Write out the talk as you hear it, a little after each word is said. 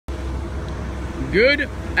Good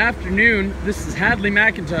afternoon. This is Hadley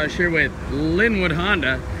McIntosh here with Linwood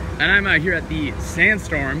Honda, and I'm out here at the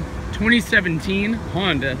Sandstorm 2017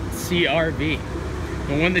 Honda CR-V,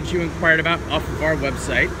 the one that you inquired about off of our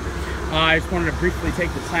website. I just wanted to briefly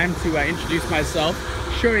take the time to introduce myself,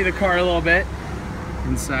 show you the car a little bit.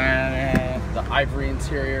 Inside the ivory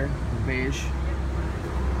interior, beige.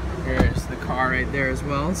 Here's the car right there as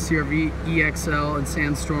well, CR-V, EXL, and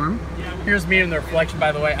Sandstorm. Here's me in the reflection,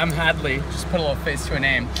 by the way. I'm Hadley, just put a little face to a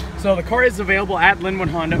name. So the car is available at Linwood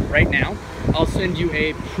Honda right now. I'll send you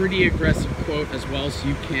a pretty aggressive quote as well, so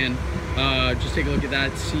you can just take a look at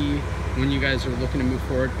that, see when you guys are looking to move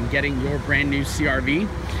forward and getting your brand new CR-V.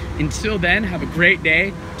 Until then, have a great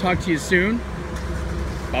day. Talk to you soon.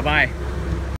 Bye-bye.